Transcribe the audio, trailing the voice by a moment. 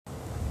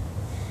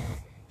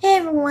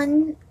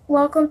everyone,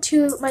 welcome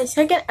to my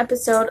second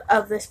episode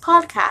of this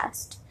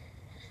podcast.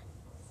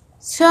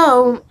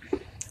 So,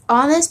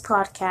 on this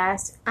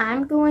podcast,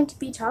 I'm going to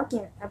be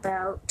talking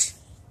about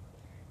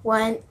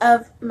one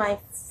of my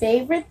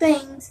favorite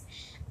things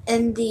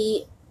in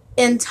the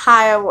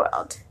entire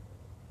world.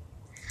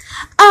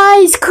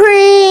 Ice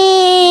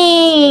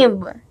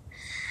cream!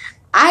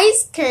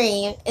 Ice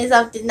cream is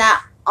something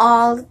that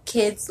all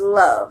kids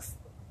love.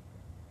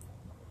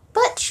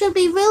 But should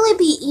we really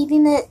be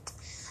eating it?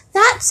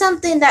 That's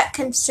something that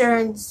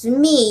concerns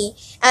me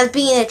as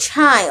being a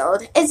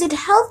child. Is it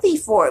healthy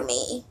for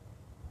me?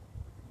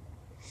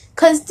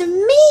 Because to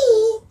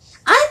me,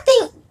 I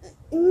think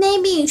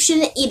maybe you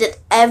shouldn't eat it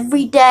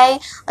every day.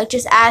 Like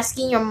just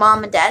asking your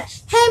mom and dad,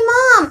 hey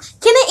mom,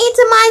 can I eat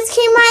some ice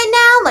cream right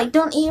now? Like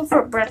don't eat it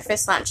for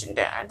breakfast, lunch, and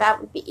dinner.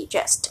 That would be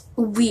just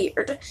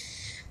weird.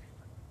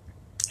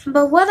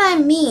 But what I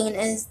mean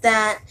is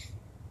that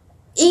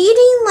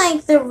eating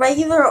like the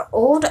regular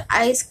old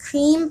ice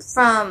cream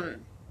from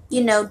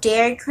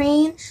Dairy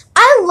Queen.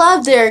 I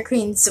love Dairy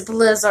Queen's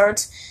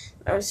Blizzards.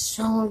 They're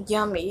so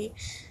yummy.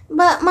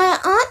 But my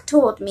aunt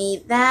told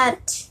me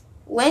that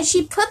when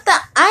she put the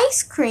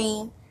ice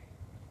cream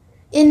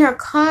in her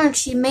car and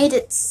she made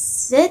it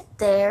sit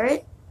there,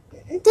 it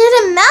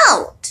didn't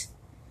melt.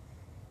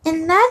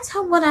 And that's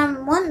what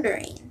I'm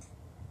wondering.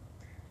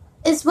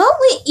 Is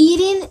what we're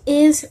eating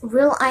is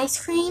real ice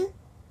cream?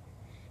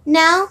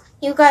 Now,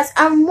 you guys,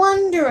 I'm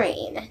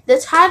wondering, the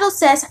title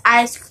says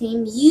ice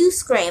cream, you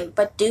scream,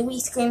 but do we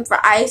scream for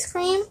ice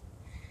cream?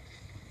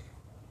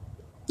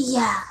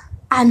 Yeah,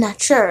 I'm not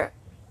sure.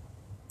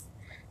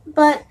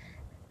 But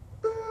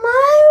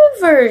my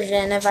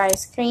version of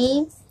ice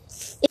cream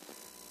is,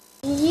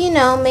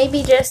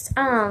 maybe just,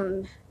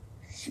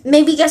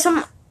 maybe get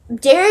some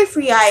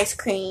dairy-free ice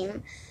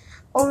cream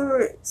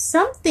or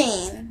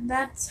something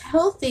that's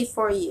healthy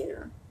for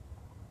you.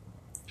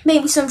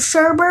 Maybe some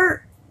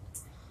sherbet.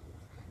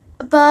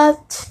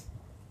 But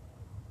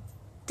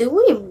do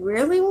we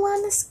really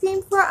want to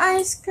scream for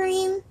ice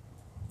cream?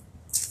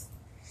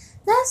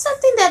 That's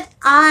something that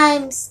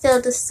I'm still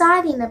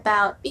deciding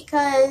about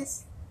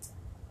because,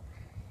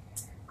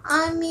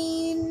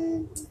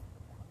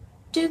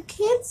 do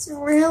kids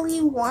really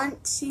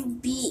want to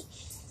be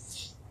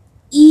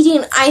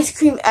eating ice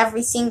cream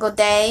every single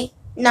day?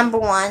 Number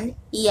one,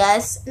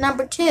 yes.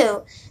 Number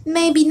two,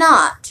 maybe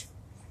not.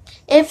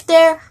 If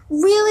they're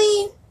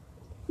really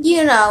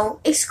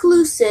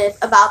exclusive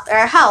about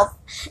their health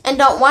and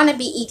don't want to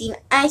be eating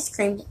ice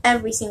cream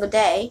every single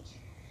day,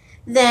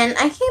 then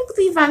I can't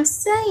believe I'm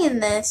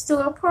saying this to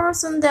a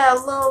person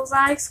that loves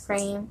ice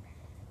cream.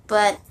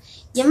 But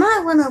you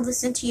might want to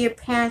listen to your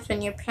parents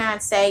when your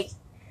parents say,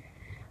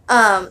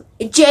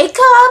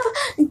 Jacob,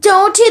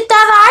 don't eat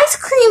that ice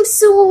cream,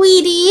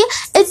 sweetie.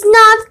 It's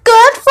not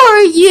good for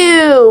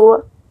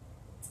you.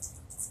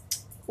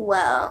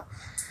 Well,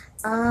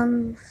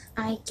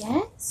 I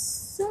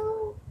guess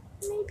so.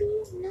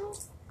 Maybe, no,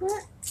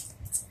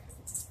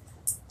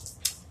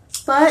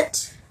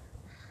 but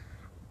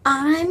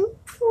I'm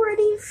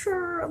pretty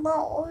sure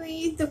that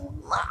we do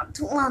not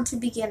want to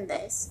begin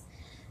this.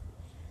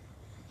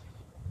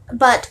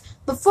 But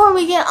before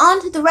we get on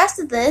to the rest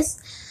of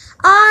this,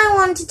 I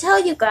want to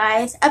tell you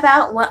guys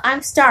about what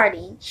I'm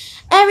starting.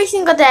 Every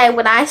single day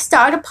when I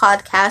start a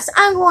podcast,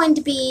 I'm going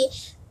to be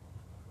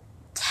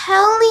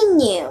telling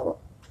you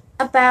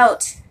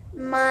about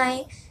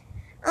my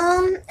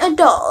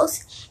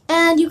dolls,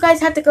 and you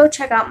guys have to go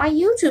check out my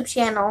YouTube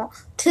channel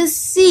to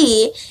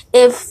see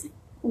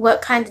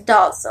what kind of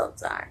dolls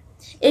those are.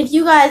 If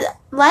you guys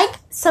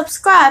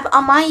subscribe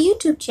on my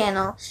YouTube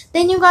channel,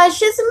 then you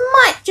guys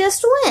might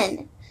just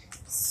win.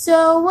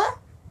 So,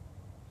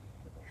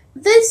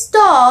 this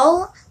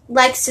doll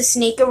likes to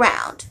sneak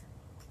around.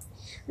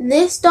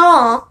 This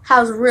doll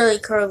has really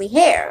curly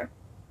hair.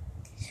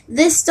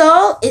 This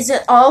doll is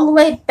an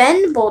all-the-way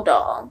bendable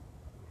doll.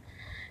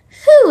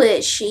 Who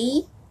is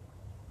she?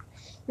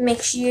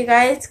 Make sure you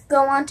guys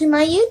go onto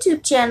my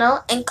YouTube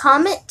channel and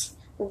comment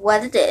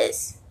what it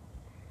is.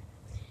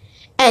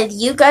 And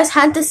you guys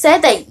had to say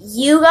that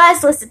you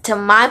guys listen to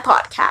my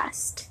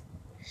podcast.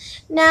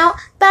 Now,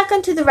 back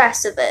onto the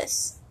rest of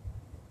this.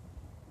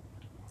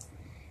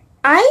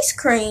 Ice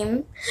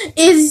cream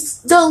is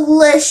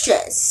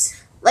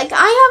delicious.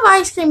 I have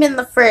ice cream in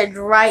the fridge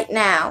right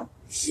now.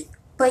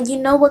 But you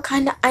know what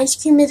kind of ice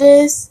cream it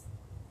is?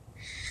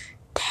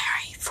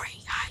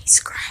 Dairy-free ice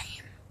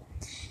cream.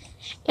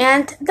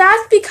 And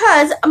that's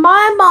because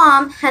my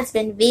mom has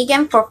been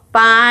vegan for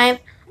 5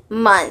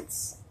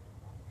 months.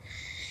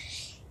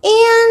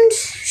 And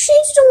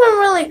she's doing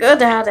really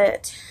good at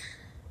it.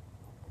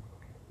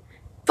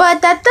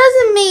 But that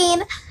doesn't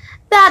mean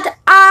that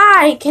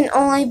I can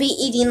only be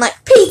eating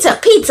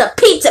pizza.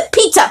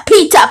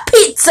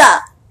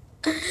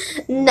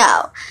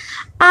 No.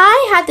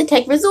 I had to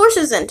take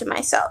resources into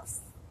myself.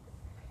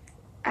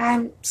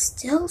 I'm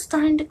still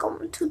starting to go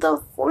into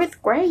the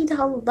 4th grade.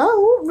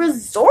 Hello,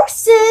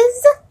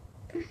 resources.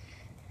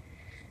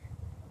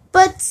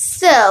 But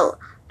still,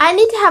 I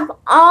need to have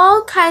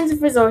all kinds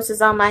of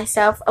resources on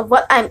myself of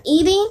what I'm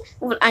eating,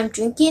 what I'm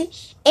drinking,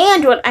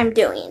 and what I'm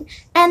doing.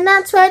 And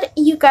that's what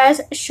you guys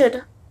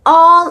should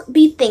all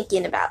be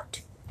thinking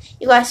about.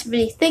 You guys should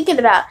be thinking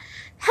about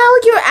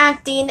how you're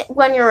acting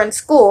when you're in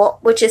school,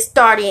 which is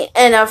starting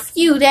in a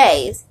few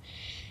days.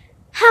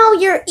 How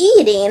you're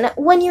eating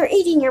when you're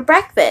eating your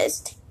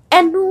breakfast.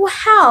 And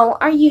how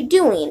are you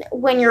doing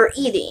when you're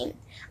eating?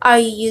 Are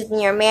you using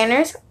your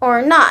manners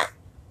or not?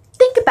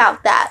 Think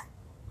about that.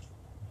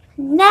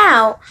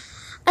 Now,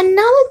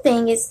 another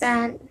thing is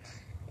that,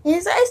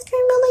 is ice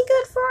cream really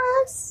good for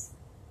us?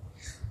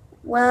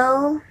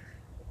 Well,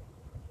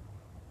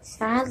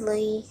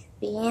 sadly,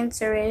 the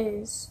answer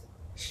is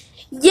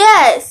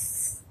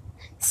yes!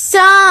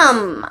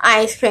 Some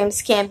ice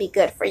creams can be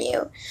good for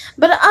you,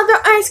 but other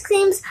ice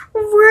creams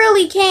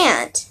really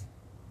can't.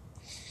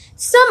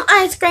 Some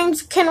ice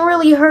creams can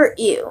really hurt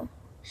you.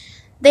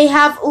 They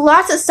have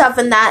lots of stuff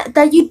in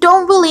that you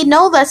don't really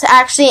know that's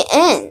actually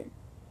in.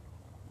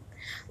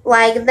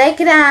 Like, they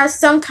could have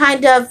some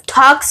kind of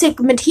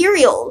toxic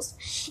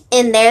materials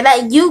in there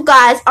that you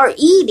guys are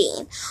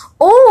eating.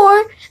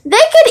 Or they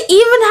could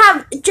even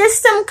have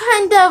just some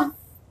kind of,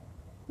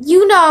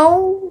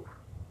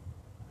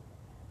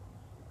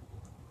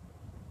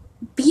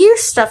 beer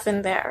stuff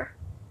in there.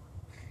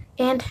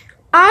 And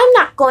I'm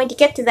not going to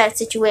get to that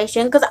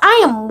situation because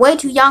I am way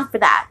too young for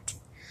that.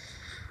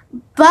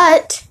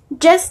 But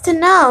just to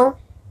know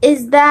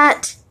is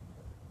that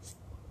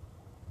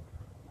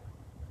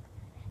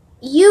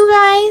you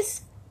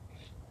guys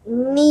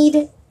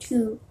need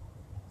to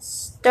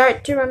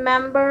start to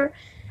remember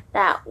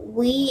that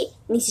we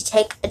need to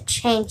take a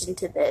change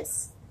into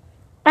this.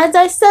 As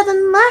I said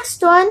in the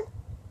last one,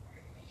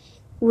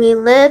 we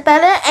live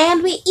better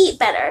and we eat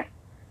better.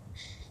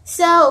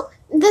 So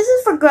this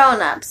is for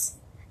grown-ups.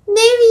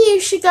 Maybe you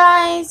should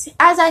guys,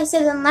 as I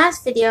said in the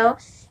last video,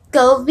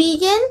 go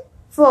vegan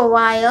for a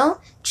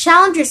while.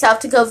 Challenge yourself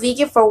to go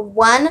vegan for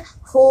one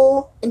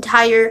whole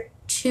entire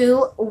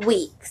 2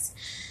 weeks.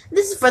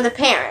 This is for the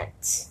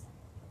parents.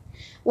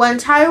 1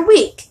 entire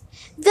week.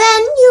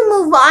 Then you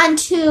move on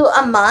to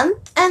a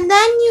month, and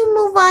then you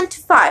move on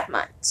to 5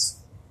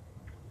 months.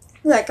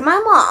 Like my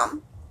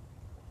mom.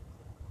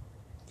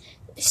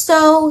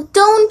 So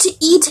don't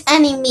eat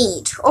any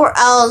meat, or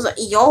else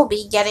you'll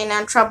be getting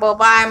in trouble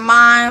by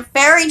my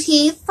fairy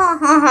teeth.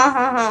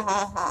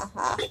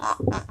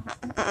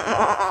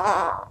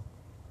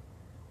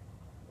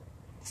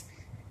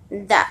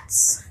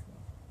 That's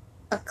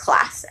a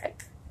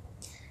classic.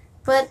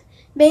 But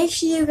make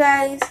sure you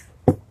guys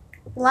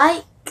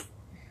like.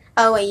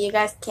 Oh wait, you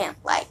guys can't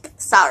like.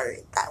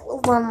 Sorry, that was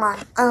one of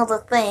my other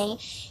thing.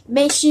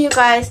 Make sure you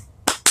guys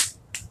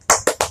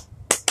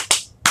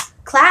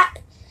clap.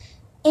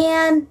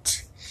 And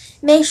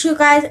make sure you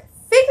guys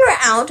figure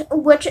out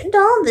which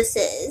doll this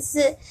is.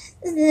 So,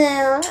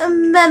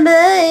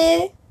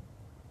 bye-bye.